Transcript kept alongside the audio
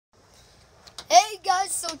Hey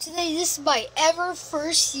guys, so today this is my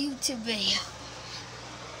first YouTube video.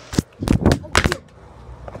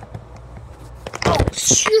 Oh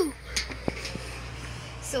shoot!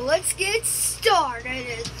 So let's get started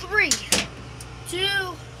in 3, 2,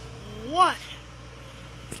 1.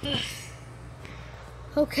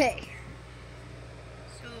 Okay.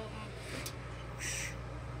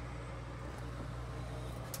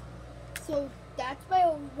 So that's my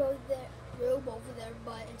room over there,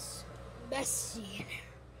 but it's messy and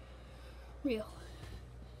real.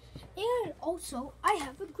 And also, I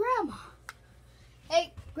have a grandma.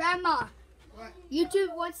 Hey, Grandma. What?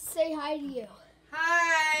 YouTube wants to say hi to you.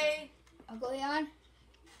 Hi. Uncle Leon?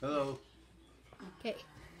 Hello. Okay.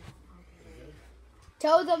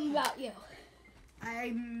 Tell them about you.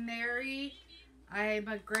 I'm Mary. I'm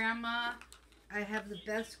a grandma. I have the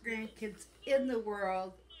best grandkids in the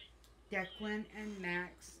world. Declan and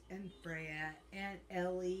Max and Freya and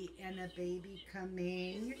Ellie and a baby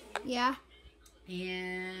coming. Yeah?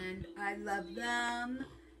 And I love them.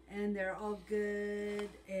 And they're all good.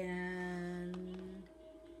 And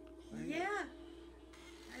yeah.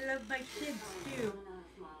 I love my kids too.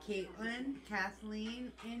 Caitlin,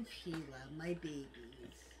 Kathleen, and Sheila, my babies.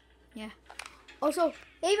 Yeah. Also,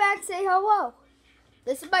 hey Max, say hello.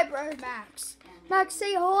 This is my brother Max. Max,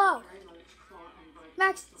 say hello.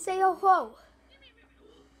 Max, say hello.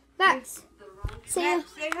 Max, say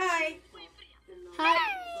Max, say hi. hi.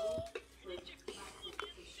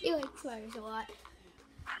 He likes spiders a lot.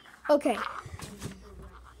 Okay.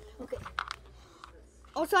 Okay.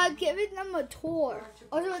 Also, I'm giving them a tour.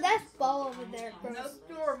 Also, that's Ball over there. No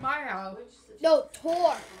store at my house. No,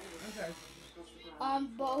 tour. Okay.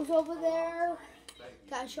 Ball's over there.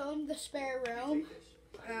 Can I show him the spare room?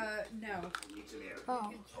 No.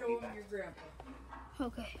 Oh, Show them your grandpa.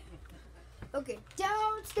 okay. Okay,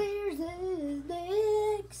 downstairs is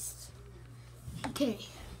next. Okay.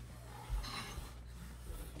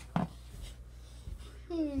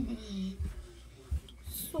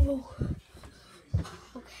 So,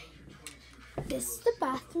 okay. This is the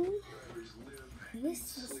bathroom.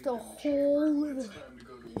 This is the whole living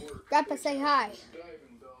room. Grandpa, say hi.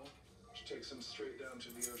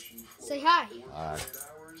 Say hi. Hi.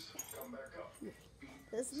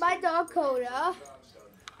 This is my dog Coda.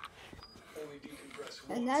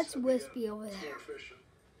 And that's Wispy over there.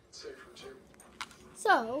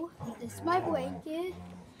 So, this is my blanket.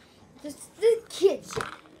 This is the kitchen.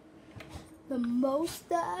 The most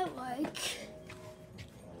that I like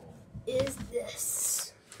is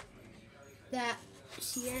this. That,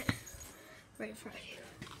 see it? Right in front of you.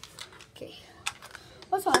 Okay.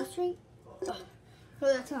 What's on the string? Oh,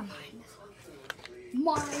 no, that's not mine.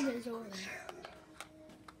 Mine is over there.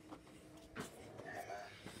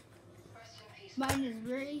 Mine is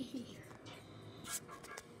right here.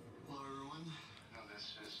 Hello, everyone. Now,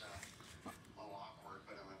 this is a little awkward,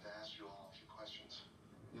 but I wanted to ask you all a few questions.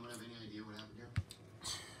 Anyone have any idea what happened here?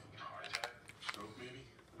 Heart attack? Stroke, maybe?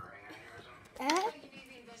 Brain aneurysm?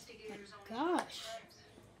 Gosh.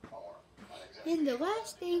 And the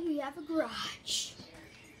last thing, we have a garage.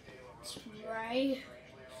 It's right.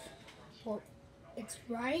 Well, it's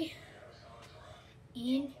right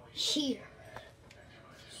in here.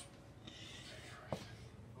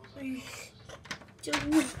 So,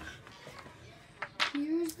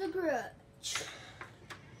 here's the garage.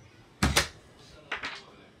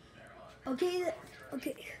 Okay,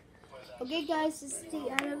 okay, guys. This is the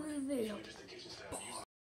end of the video.